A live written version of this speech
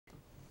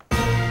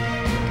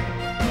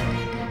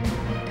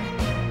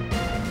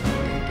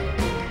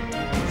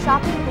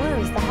shopping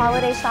blues, the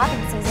holiday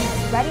shopping season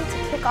is ready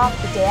to kick off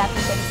the day after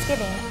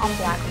Thanksgiving on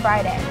Black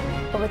Friday.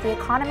 But with the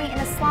economy in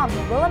a slump,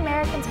 will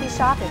Americans be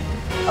shopping?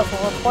 A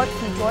full report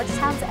from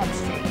Georgetown's M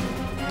Street.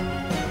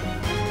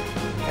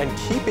 And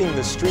keeping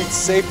the streets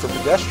safe for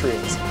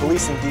pedestrians,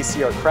 police in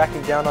D.C. are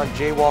cracking down on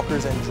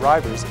jaywalkers and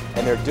drivers,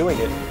 and they're doing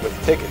it with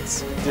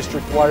tickets.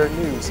 District Wire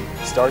News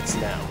starts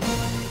now.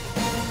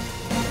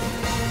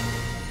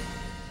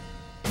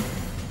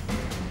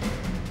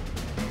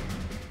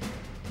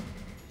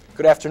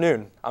 Good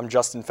afternoon, I'm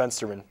Justin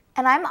Fensterman.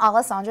 And I'm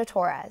Alessandra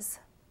Torres.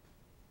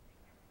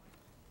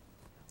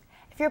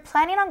 If you're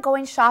planning on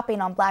going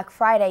shopping on Black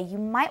Friday, you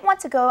might want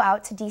to go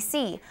out to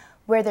D.C.,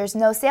 where there's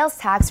no sales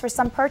tax for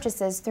some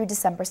purchases through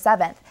December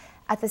 7th.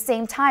 At the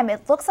same time,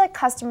 it looks like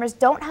customers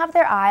don't have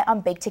their eye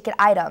on big-ticket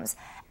items.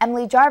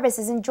 Emily Jarvis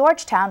is in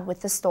Georgetown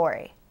with the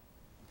story.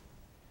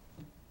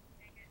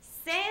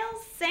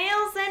 Sales,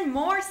 sales, and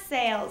more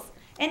sales.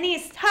 In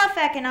these tough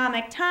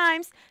economic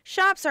times,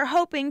 shops are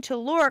hoping to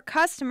lure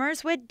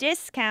customers with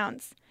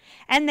discounts.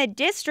 And the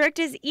district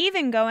is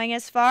even going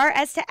as far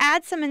as to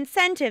add some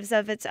incentives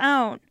of its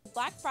own.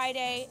 Black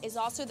Friday is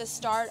also the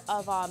start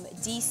of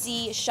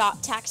DC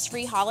Shop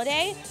Tax-Free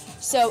holiday.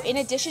 So in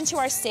addition to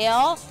our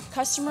sale,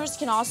 customers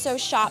can also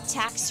shop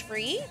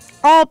tax-free.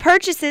 All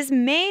purchases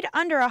made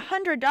under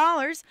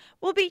 $100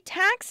 will be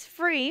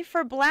tax-free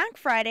for Black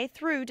Friday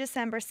through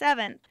December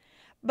 7th.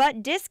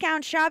 But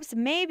discount shops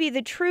may be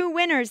the true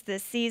winners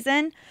this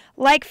season,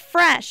 like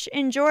Fresh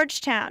in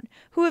Georgetown,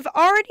 who have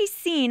already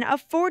seen a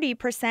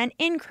 40%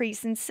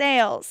 increase in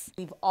sales.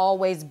 We've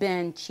always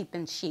been cheap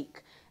and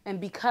chic,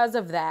 and because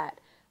of that,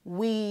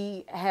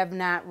 we have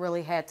not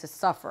really had to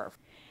suffer.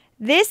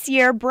 This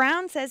year,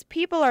 Brown says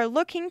people are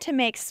looking to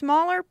make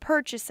smaller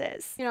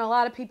purchases. You know, a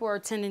lot of people are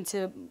tending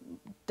to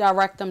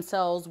direct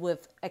themselves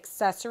with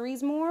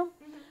accessories more,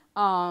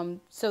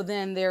 so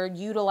then they're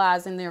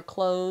utilizing their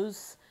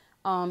clothes,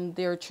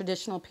 their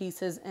traditional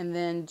pieces, and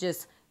then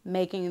just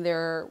making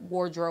their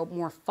wardrobe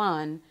more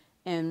fun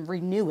and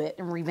renew it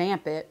and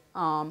revamp it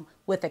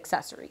with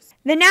accessories.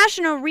 The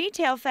National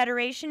Retail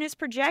Federation is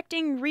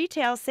projecting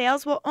retail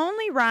sales will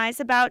only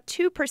rise about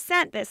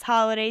 2% this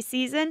holiday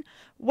season,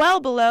 well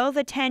below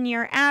the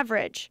 10-year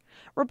average.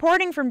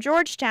 Reporting from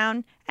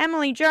Georgetown,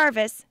 Emily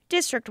Jarvis,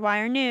 District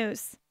Wire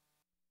News.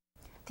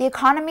 The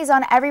economy is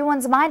on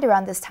everyone's mind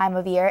around this time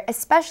of year,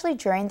 especially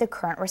during the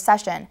current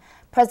recession.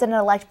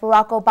 President-elect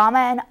Barack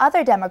Obama and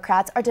other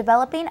Democrats are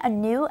developing a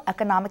new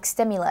economic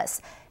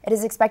stimulus. It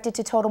is expected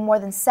to total more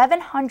than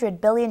 $700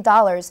 billion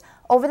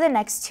over the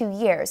next 2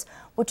 years,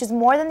 which is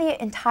more than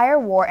the entire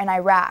war in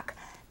Iraq.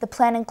 The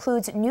plan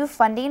includes new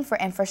funding for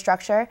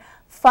infrastructure,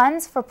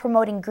 funds for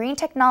promoting green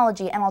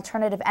technology and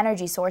alternative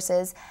energy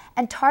sources,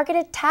 and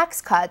targeted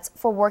tax cuts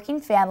for working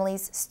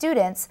families,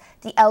 students,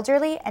 the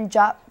elderly, and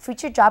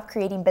future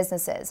job-creating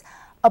businesses.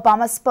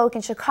 Obama spoke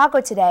in Chicago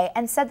today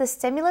and said the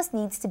stimulus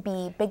needs to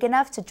be big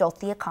enough to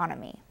jolt the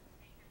economy.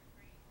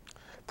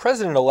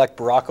 President-elect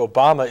Barack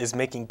Obama is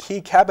making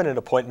key cabinet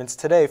appointments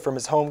today from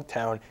his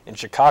hometown in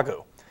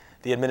Chicago.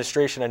 The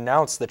administration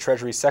announced the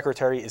Treasury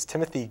Secretary is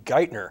Timothy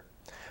Geithner.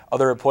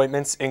 Other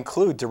appointments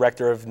include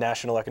Director of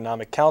National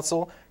Economic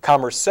Council,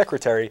 Commerce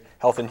Secretary,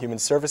 Health and Human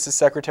Services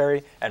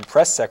Secretary, and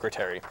Press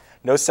Secretary.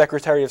 No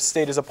Secretary of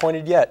State is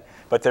appointed yet,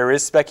 but there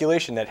is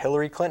speculation that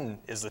Hillary Clinton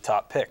is the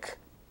top pick.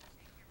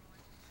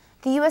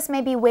 The U.S. may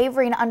be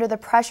wavering under the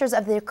pressures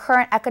of the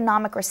current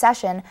economic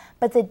recession,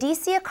 but the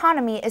D.C.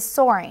 economy is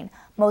soaring,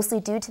 mostly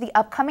due to the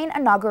upcoming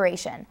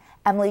inauguration.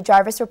 Emily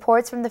Jarvis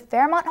reports from the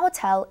Fairmont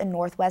Hotel in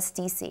Northwest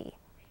D.C.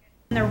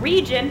 In the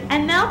region,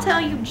 and they'll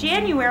tell you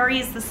January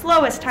is the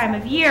slowest time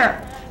of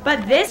year.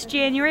 But this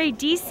January,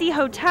 D.C.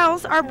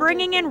 hotels are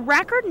bringing in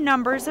record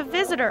numbers of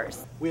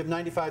visitors. We have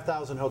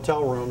 95,000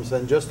 hotel rooms,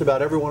 and just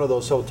about every one of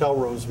those hotel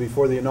rooms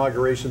before the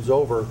inauguration's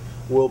over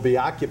will be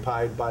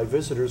occupied by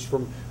visitors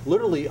from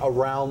literally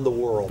around the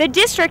world. The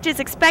district is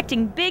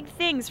expecting big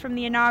things from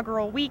the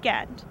inaugural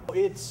weekend.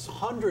 It's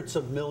hundreds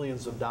of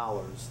millions of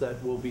dollars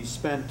that will be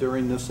spent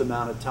during this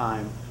amount of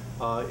time.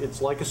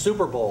 It's like a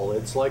Super Bowl,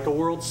 it's like a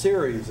World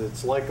Series,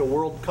 it's like a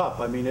World Cup.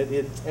 I mean,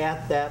 it's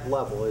at that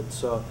level.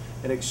 It's an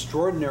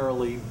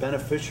extraordinarily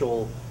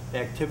beneficial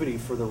activity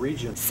for the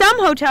region. Some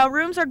hotel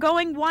rooms are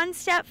going one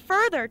step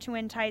further to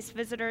entice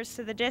visitors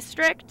to the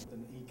district.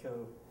 An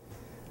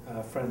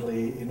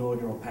eco-friendly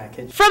inaugural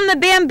package. From the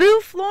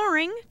bamboo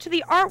flooring to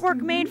the artwork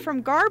made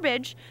from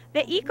garbage,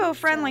 the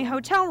eco-friendly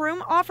hotel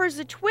room offers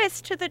a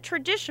twist to the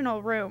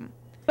traditional room.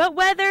 But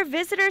whether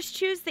visitors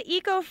choose the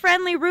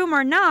eco-friendly room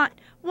or not,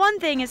 one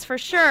thing is for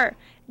sure.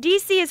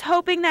 D.C. is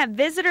hoping that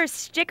visitors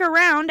stick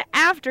around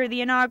after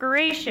the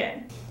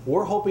inauguration.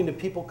 We're hoping that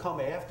people come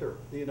after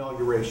the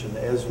inauguration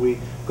as we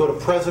go to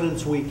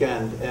President's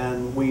Weekend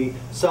and we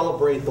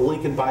celebrate the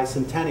Lincoln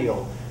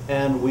Bicentennial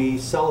and we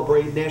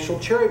celebrate National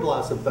Cherry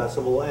Blossom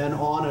Festival and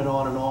on and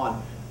on and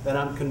on. And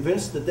I'm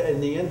convinced that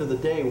in the end of the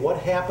day, what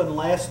happened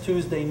last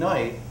Tuesday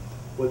night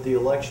with the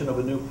election of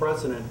a new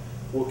president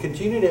will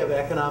continue to have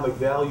economic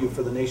value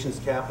for the nation's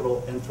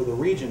capital and for the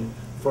region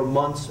for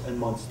months and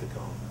months to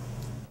come.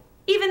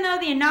 Even though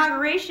the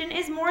inauguration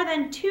is more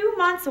than 2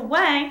 months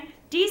away,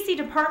 D.C.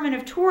 Department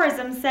of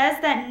Tourism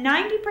says that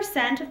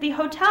 90% of the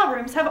hotel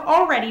rooms have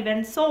already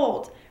been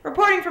sold.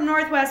 Reporting from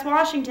Northwest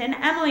Washington,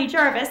 Emily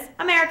Jarvis,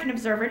 American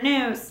Observer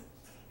News.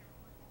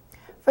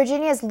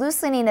 Virginia is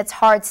loosening its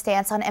hard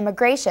stance on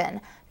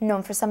immigration.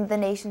 Known for some of the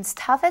nation's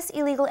toughest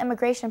illegal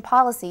immigration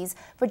policies,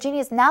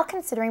 Virginia is now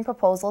considering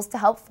proposals to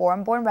help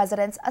foreign-born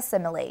residents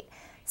assimilate.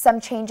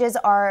 Some changes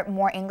are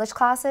more English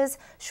classes,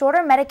 shorter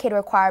Medicaid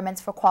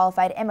requirements for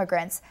qualified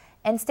immigrants,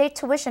 in-state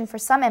tuition for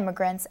some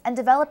immigrants, and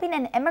developing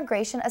an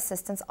immigration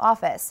assistance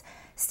office.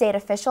 State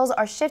officials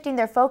are shifting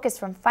their focus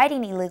from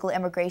fighting illegal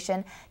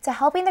immigration to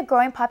helping the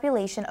growing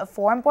population of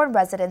foreign-born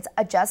residents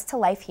adjust to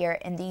life here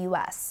in the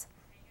U.S.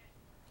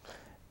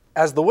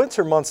 As the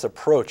winter months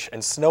approach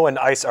and snow and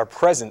ice are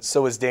present,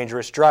 so is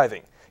dangerous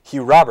driving.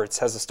 Hugh Roberts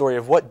has a story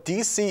of what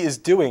D.C. is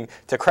doing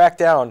to crack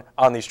down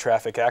on these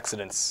traffic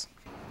accidents.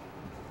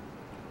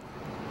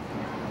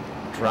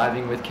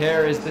 Driving with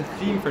care is the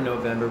theme for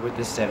November with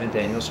the 7th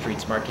annual Street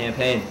Smart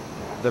campaign.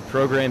 The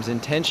program's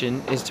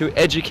intention is to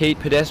educate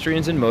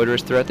pedestrians and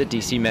motorists throughout the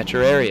D.C.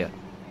 metro area,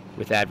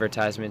 with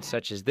advertisements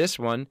such as this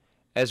one,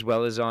 as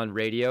well as on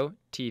radio,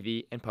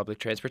 TV, and public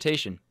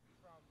transportation.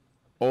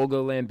 Olga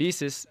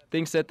Lambesis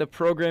thinks that the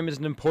program is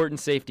an important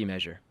safety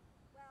measure.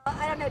 Well,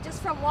 I don't know,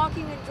 just from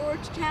walking in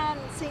Georgetown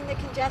and seeing the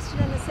congestion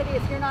in the city,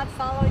 if you're not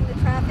following the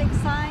traffic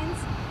signs,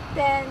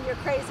 then you're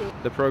crazy.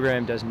 The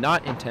program does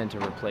not intend to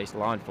replace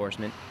law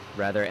enforcement,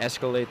 rather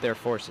escalate their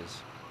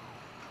forces.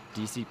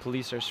 D.C.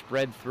 police are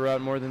spread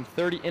throughout more than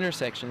 30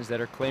 intersections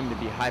that are claimed to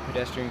be high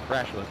pedestrian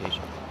crash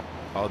locations.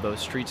 Although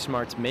Street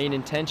Smart's main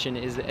intention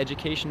is the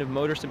education of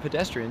motorists and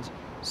pedestrians,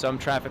 some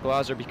traffic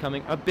laws are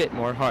becoming a bit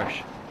more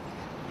harsh.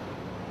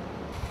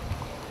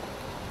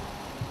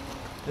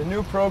 The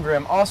new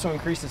program also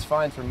increases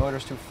fines for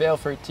motorists who fail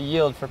to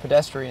yield for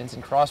pedestrians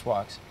in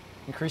crosswalks,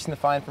 increasing the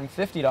fine from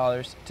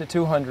 $50 to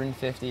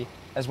 $250,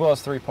 as well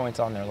as 3 points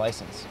on their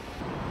license.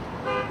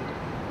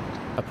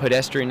 A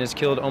pedestrian is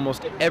killed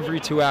almost every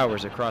 2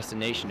 hours across the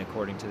nation,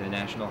 according to the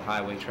National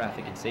Highway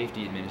Traffic and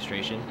Safety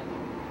Administration.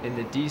 In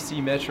the D.C.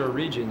 metro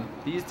region,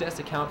 these deaths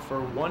account for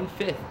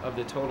 1/5 of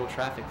the total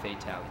traffic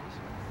fatalities.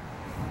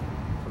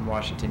 From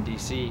Washington,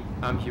 D.C.,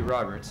 I'm Hugh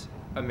Roberts,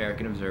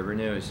 American Observer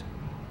News.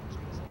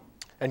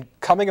 And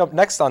coming up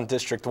next on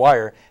District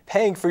Wire,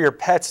 paying for your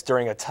pets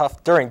during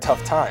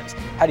tough times.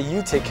 How do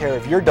you take care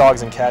of your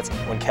dogs and cats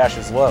when cash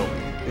is low?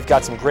 We've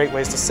got some great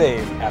ways to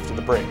save after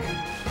the break.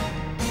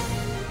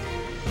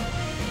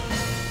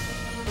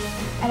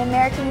 An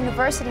American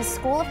University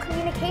School of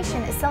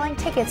Communication is selling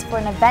tickets for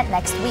an event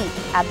next week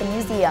at the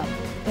museum.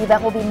 The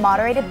event will be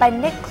moderated by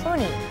Nick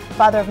Clooney,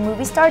 father of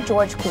movie star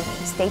George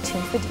Clooney. Stay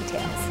tuned for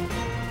details.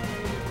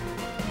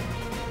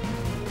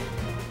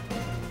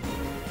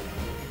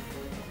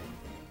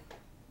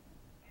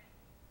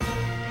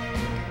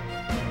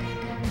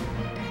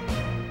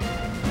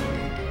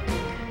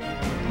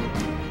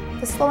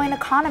 The slowing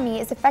economy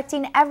is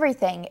affecting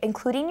everything,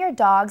 including your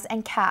dogs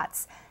and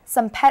cats.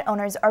 Some pet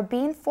owners are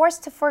being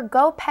forced to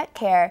forego pet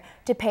care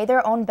to pay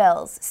their own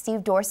bills.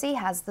 Steve Dorsey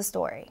has the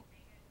story.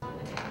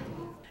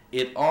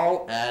 It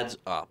all adds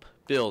up.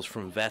 Bills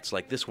from vets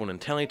like this one in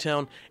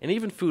Tallytown, and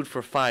even food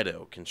for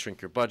Fido can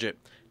shrink your budget.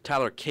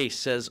 Tyler Case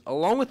says,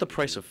 along with the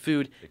price of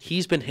food,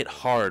 he's been hit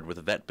hard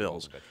with vet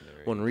bills.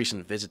 One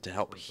recent visit to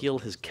help heal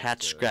his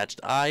cat's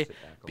scratched eye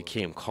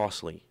became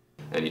costly.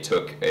 And he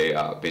took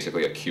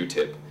basically a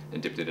Q-tip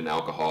and dipped it in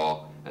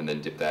alcohol, and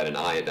then dipped that in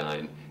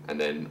iodine, and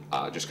then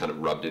just kind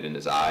of rubbed it in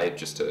his eye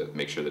just to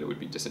make sure that it would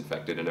be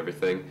disinfected and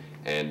everything.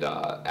 And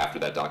after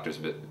that doctor's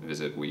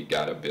visit, we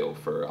got a bill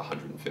for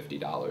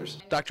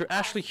 $150. Dr.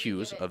 Ashley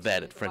Hughes, a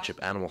vet at Friendship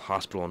Animal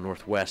Hospital in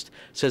Northwest,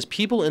 says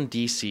people in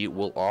D.C.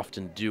 will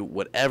often do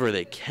whatever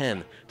they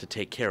can to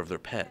take care of their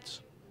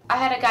pets. I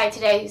had a guy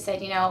today who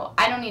said,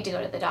 I don't need to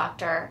go to the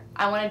doctor.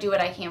 I want to do what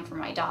I can for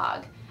my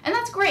dog. And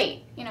that's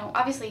great.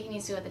 Obviously he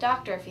needs to go to the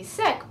doctor if he's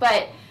sick,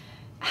 but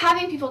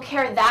having people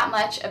care that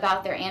much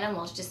about their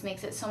animals just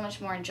makes it so much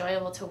more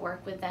enjoyable to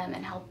work with them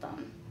and help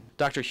them.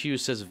 Dr.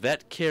 Hughes says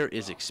vet care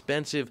is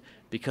expensive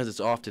because it's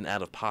often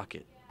out of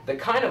pocket. The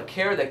kind of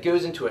care that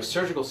goes into a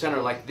surgical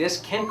center like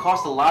this can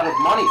cost a lot of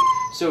money.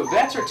 So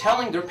vets are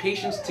telling their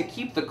patients to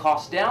keep the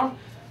cost down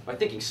by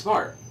thinking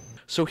smart.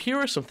 So here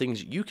are some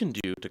things you can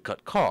do to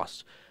cut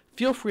costs.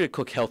 Feel free to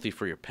cook healthy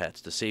for your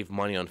pets to save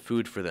money on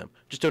food for them.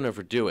 Just don't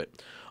overdo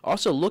it.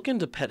 Also, look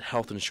into pet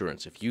health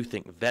insurance if you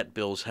think vet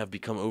bills have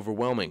become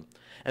overwhelming.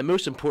 And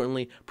most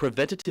importantly,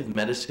 preventative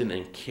medicine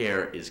and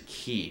care is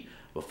key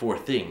before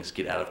things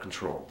get out of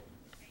control.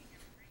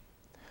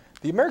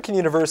 The American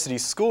University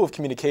School of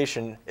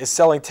Communication is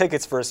selling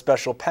tickets for a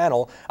special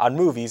panel on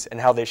movies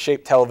and how they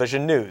shape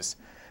television news.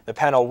 The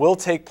panel will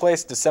take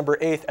place December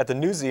 8th at the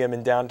Newseum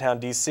in downtown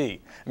D.C.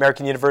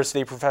 American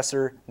University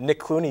professor Nick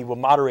Clooney will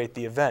moderate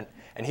the event,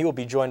 and he will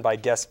be joined by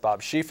guest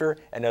Bob Schieffer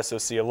and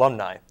SOC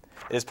alumni.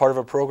 It is part of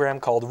a program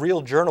called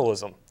Real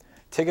Journalism.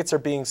 Tickets are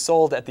being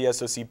sold at the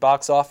SOC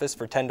box office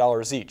for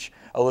 $10 each.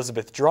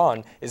 Elizabeth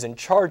Drawn is in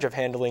charge of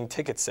handling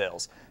ticket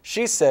sales.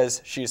 She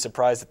says she is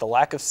surprised at the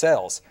lack of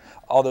sales,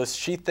 although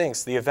she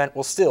thinks the event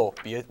will still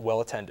be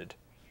well attended.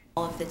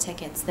 All of the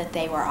tickets that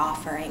they were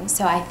offering.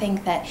 So I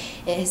think that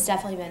it has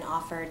definitely been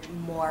offered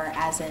more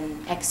as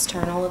an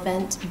external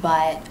event,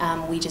 but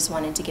we just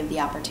wanted to give the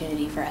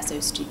opportunity for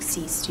SOC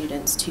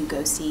students to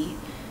go see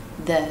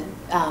the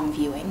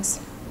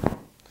viewings.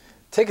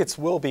 Tickets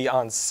will be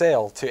on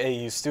sale to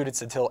AU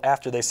students until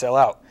after they sell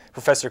out.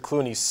 Professor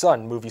Clooney's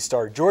son, movie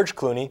star George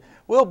Clooney,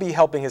 will be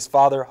helping his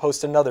father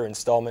host another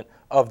installment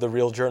of the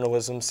Real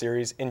Journalism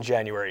series in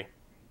January.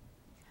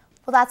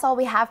 Well, that's all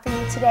we have for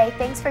you today.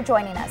 Thanks for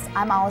joining us.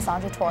 I'm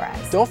Alessandra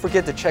Torres. Don't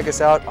forget to check us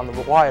out on the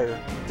wire,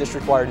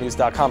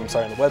 districtwirenews.com. I'm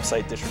sorry, on the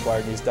website,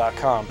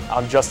 districtwirenews.com.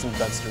 I'm Justin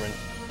Bensterman.